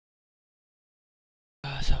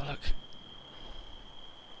have a look.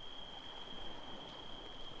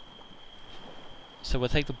 So we'll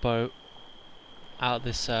take the boat out of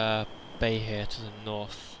this bay here to the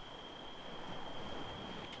north.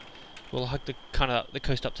 We'll hug the the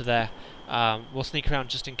coast up to there. We'll sneak around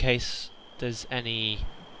just in case there's any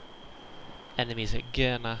enemies at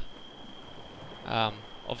Girna.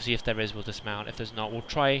 Obviously, if there is, we'll dismount. If there's not, we'll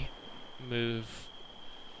try move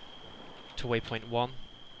to waypoint 1,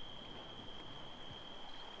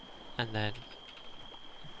 and then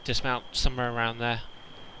dismount somewhere around there.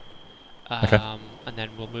 Okay. And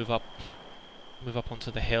then we'll move up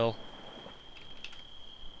onto the hill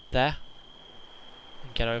there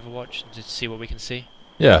and get Overwatch and just see what we can see.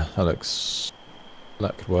 Yeah,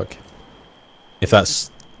 that could work. If that's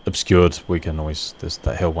obscured, we can always. There's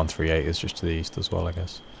that hill 138 is just to the east as well, I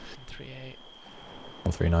guess. 138.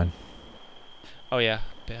 139. Oh yeah,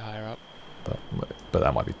 a bit higher up. But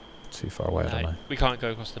that might be too far away. I don't know. We can't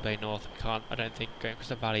go across the bay north. We can't. I don't think going across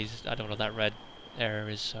the valleys. I don't know what that red area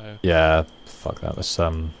is. So yeah, fuck that. Let's yeah,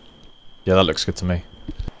 that looks good to me.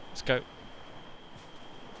 let's go.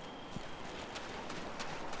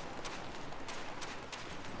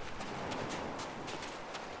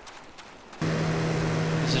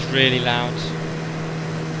 This is really loud.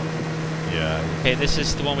 Yeah. Okay, this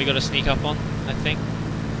is the one we got to sneak up on, I think.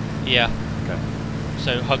 Yeah. Okay.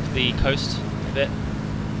 So hug the coast a bit,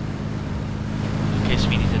 in case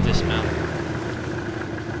we need to dismount.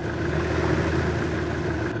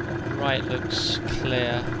 Right looks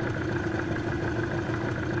clear.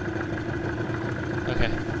 Okay.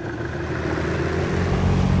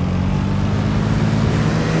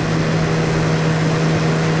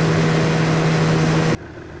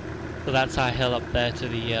 So that's our hill up there to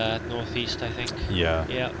the northeast, I think. Yeah.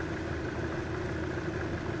 Yeah.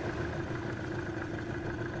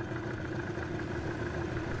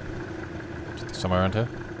 Somewhere around here.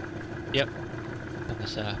 Yep. And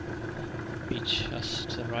there's a beach us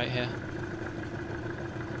to the right here.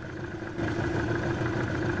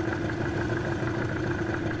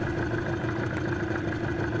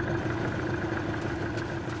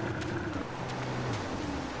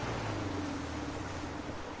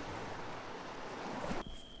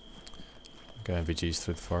 Go NVGs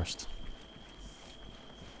through the forest.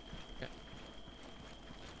 Okay.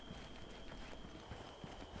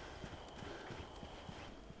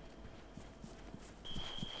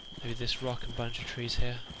 Maybe this rock and bunch of trees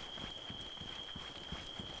here.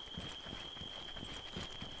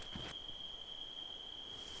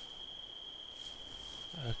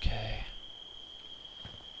 Okay.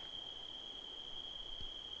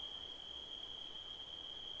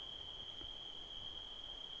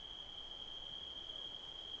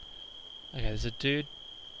 Okay, there's a dude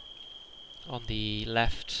on the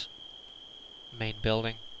left main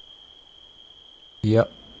building.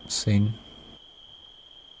 Yep, seen.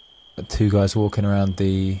 Two guys walking around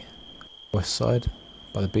the west side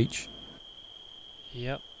by the beach.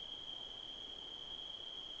 Yep.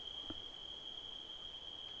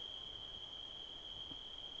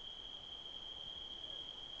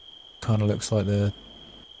 Kind of looks like they're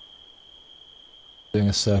doing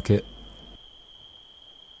a circuit.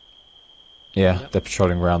 Yeah, Yep. they're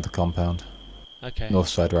patrolling around the compound. Okay. North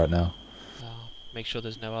side right now. Make sure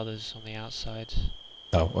there's no others on the outside.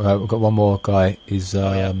 Oh, we've got one more guy. He's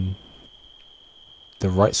yeah. the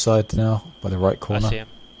right side now, by the right corner. I see him.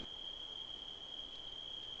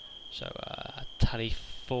 So, tally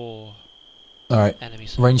 4 Alright,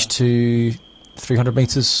 enemies. range to 300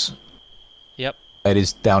 meters. Yep. It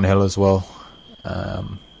is downhill as well.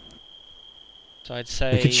 So I'd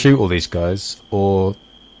say... We could shoot all these guys, or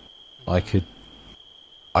I could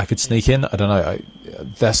sneak in. I don't know.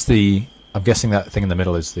 That's the... I'm guessing that thing in the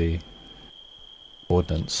middle is the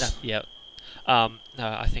ordnance. Yep. No,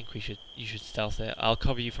 I think you should stealth it. I'll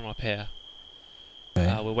cover you from up here.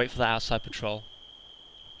 Okay. We'll wait for the outside patrol.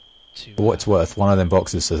 For what it's worth, one of them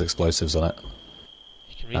boxes says explosives on it.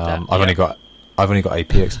 You can read that. I've only got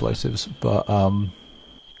AP explosives, but you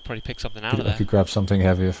could probably pick something out of there. I could grab something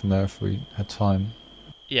heavier from there if we had time.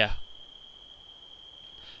 Yeah.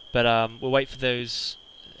 But we'll wait for those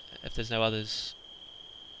if there's no others.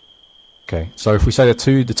 Okay, so if we say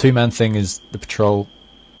the two-man thing is the patrol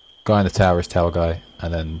guy in the tower is tower guy,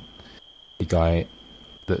 and then the guy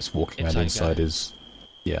that's walking around the inside is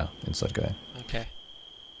inside guy. Okay.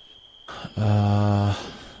 Uh,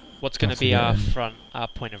 What's going to be our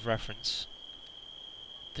point of reference?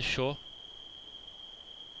 The shore?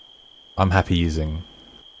 I'm happy using...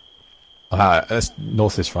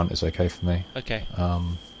 northeast front is okay for me. Okay.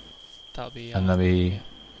 That'll be... and let me...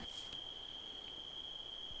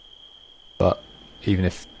 But even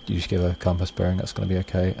if you just give a compass bearing, that's going to be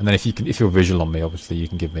okay. And then if you're visual on me, obviously you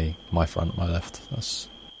can give me my front, my left. That's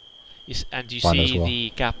And you fine as see well.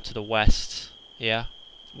 the gap to the west. Yeah,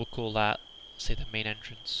 we'll call that, say, the main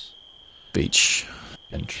entrance. Beach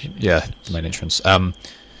Main entrance. Yeah, entrance, the main yeah. entrance.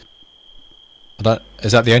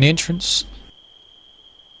 Is that the only entrance?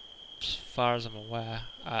 As far as I'm aware,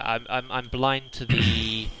 I'm blind to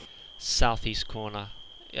the southeast corner.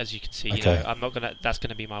 As you can see, you know, Okay. I'm not gonna. That's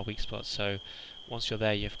gonna be my weak spot. So once you're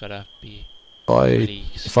there, you've got to be really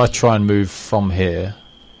If I keen. try and move from here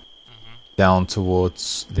Hmm. down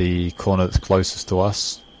towards the corner that's closest to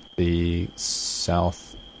us, the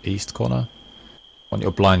southeast corner, when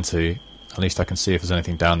you're blind to, at least I can see if there's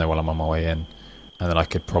anything down there while I'm on my way in, and then I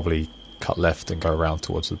could probably cut left and go around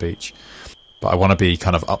towards the beach. But I want to be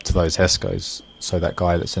kind of up to those Hescos, so that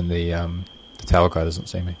guy that's in the tower guy doesn't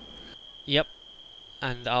see me. Yep,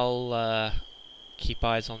 and I'll keep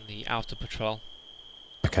eyes on the outer patrol.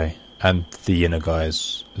 Okay, and the inner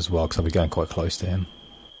guys as well, because I'll be going quite close to him.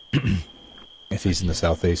 If he's in the Okay.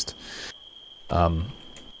 southeast,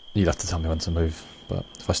 you'd have to tell me when to move. But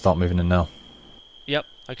if I start moving in now, Yep.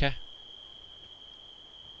 Okay.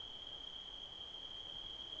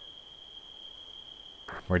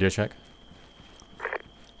 radio check.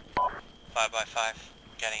 5x5,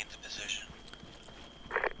 getting into position.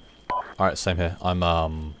 All right, same here.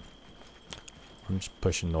 I'm just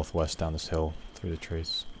pushing northwest down this hill through the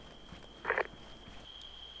trees.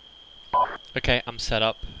 Okay, I'm set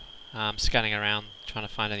up. I'm scanning around, trying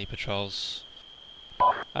to find any patrols.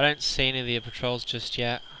 I don't see any of the patrols just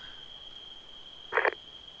yet.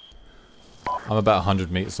 I'm about 100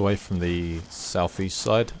 meters away from the southeast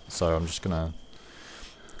side, so I'm just gonna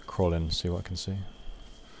crawl in and see what I can see.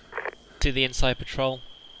 To the inside patrol,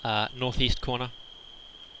 northeast corner.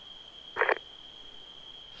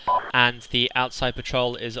 And the outside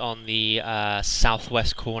patrol is on the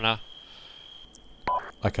southwest corner.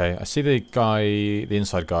 Okay, I see the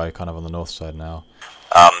inside guy, kind of on the north side now.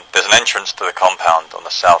 There's an entrance to the compound on the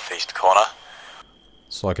southeast corner.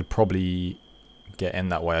 So I could probably get in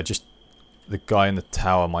that way. The guy in the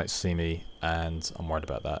tower might see me, and I'm worried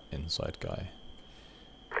about that inside guy.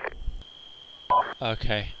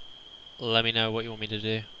 Okay. Let me know what you want me to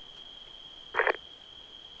do.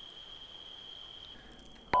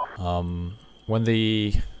 When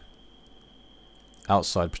the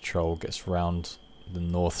outside patrol gets round the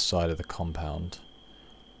north side of the compound,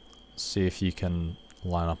 see if you can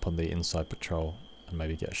line up on the inside patrol and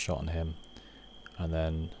maybe get a shot on him, and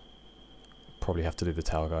then probably have to do the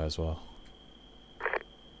tower guy as well.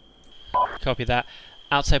 Copy that.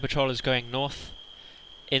 Outside patrol is going north.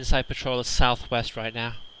 Inside patrol is southwest right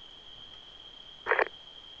now.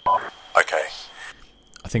 Okay.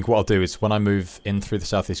 I think what I'll do is when I move in through the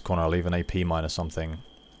southeast corner, I'll leave an AP mine or something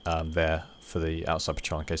there for the outside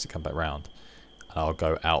patrol in case they come back round. And I'll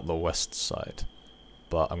go out the west side.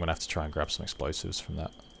 But I'm going to have to try and grab some explosives from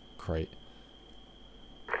that crate.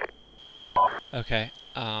 Okay.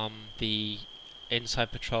 The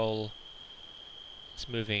inside patrol is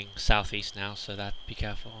moving southeast now, so be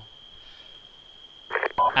careful.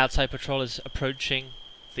 Outside patrol is approaching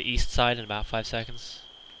the east side in about 5 seconds.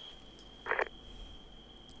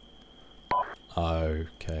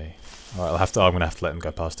 Okay. Alright, I'm going to have to let them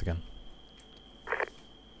go past again.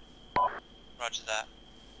 Roger that.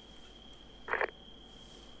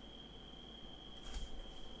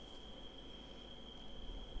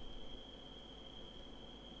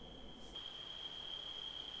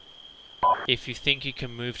 If you think you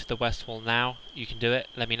can move to the west wall now, you can do it.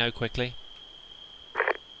 Let me know quickly.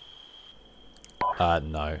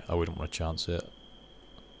 No, I wouldn't want to chance it.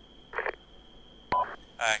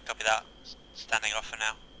 Alright, copy that. Standing off for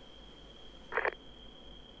now.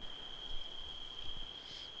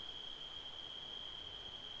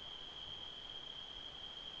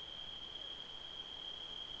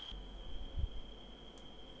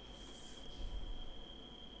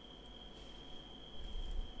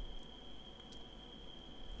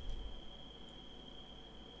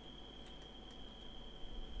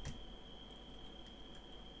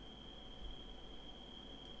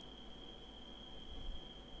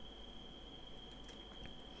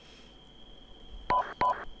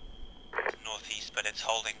 Northeast, but it's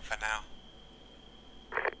holding for now.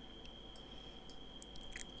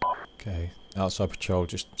 Okay. Outside patrol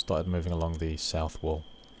just started moving along the south wall.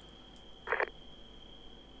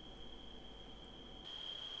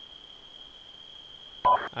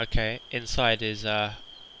 Okay, inside is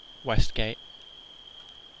west gate.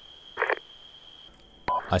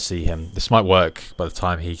 I see him. This might work by the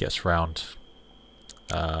time he gets round.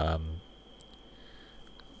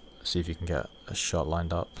 See if you can get a shot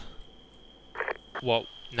lined up. What?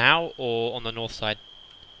 now or on the north side?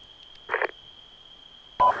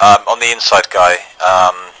 On the inside guy,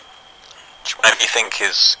 whenever you think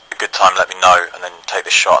is a good time, let me know, and then take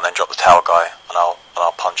the shot, and then drop the tower guy, and I'll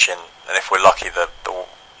punch in. And if we're lucky, the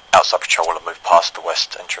outside patrol will have moved past the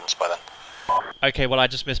west entrance by then. Okay, well I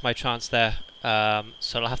just missed my chance there,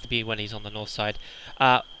 so it'll have to be when he's on the north side.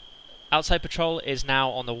 Outside patrol is now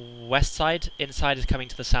on the west side, inside is coming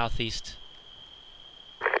to the southeast.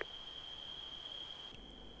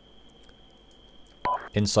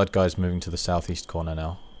 Inside guy's moving to the southeast corner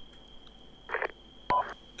now.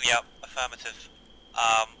 Yep, affirmative.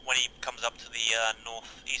 When he comes up to the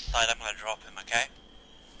northeast side, I'm going to drop him, okay?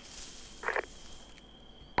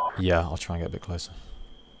 Yeah, I'll try and get a bit closer.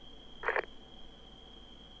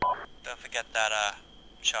 Don't forget that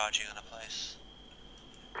charge you're going to place.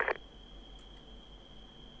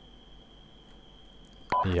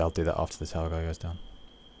 Yeah, I'll do that after the tower guy goes down.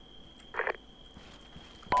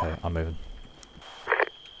 Okay, I'm moving.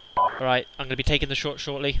 Alright, I'm going to be taking the shot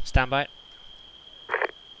shortly. Stand by.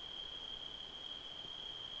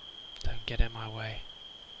 Don't get in my way.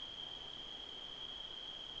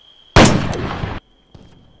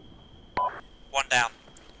 One down.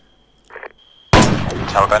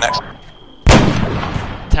 Tower guy next.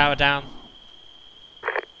 Tower down.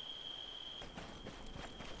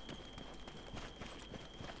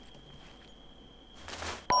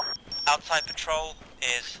 Outside patrol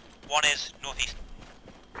is... one is northeast.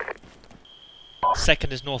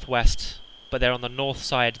 Second is northwest, but they're on the north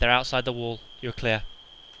side. They're outside the wall. You're clear.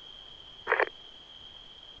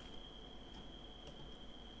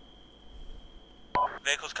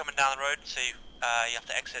 Vehicles coming down the road, so you have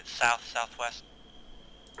to exit south-southwest.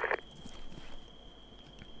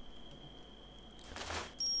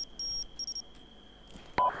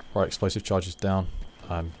 Right, explosive charges down.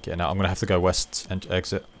 I'm getting out. I'm going to have to go west and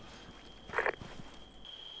exit.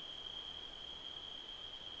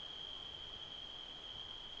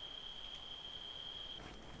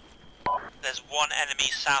 There's one enemy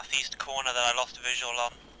southeast corner that I lost a visual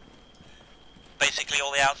on. Basically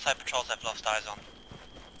all the outside patrols I've lost eyes on.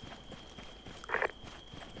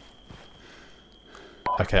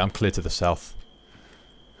 Okay, I'm clear to the south.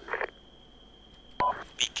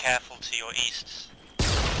 Be careful to your east.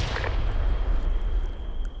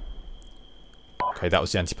 Okay, that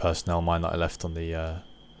was the anti-personnel mine that I left on the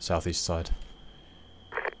southeast side.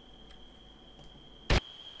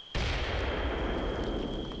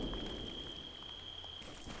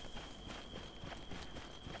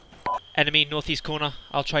 Enemy northeast corner.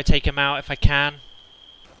 I'll try take him out if I can.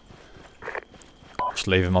 Just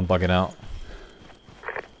leave him, I'm bugging out.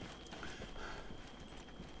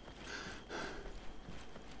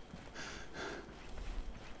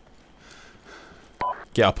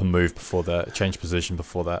 Get up and move before that, change position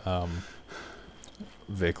before that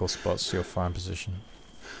vehicle spots your firing position.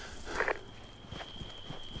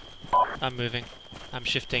 I'm moving. I'm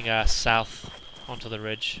shifting south onto the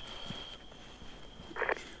ridge.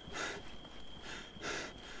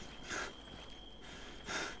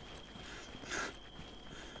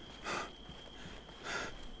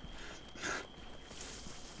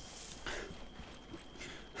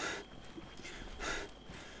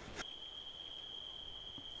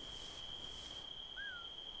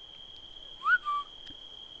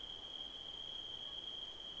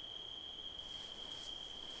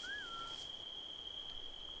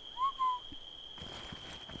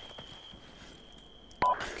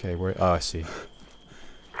 Okay, where? Oh, I see.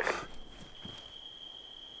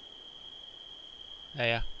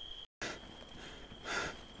 Yeah.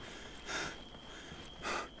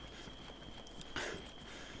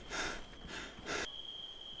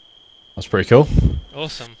 That's pretty cool.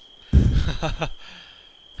 Awesome.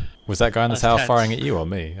 Was that guy in the That's tower tense. firing at you or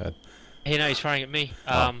me? Hey, no, he's firing at me.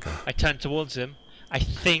 Okay. I turned towards him. I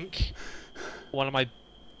think one of my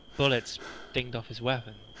bullets dinged off his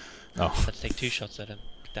weapon. Oh, I had to take 2 shots at him.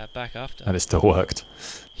 Pick that back after. and it still worked.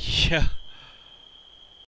 Yeah.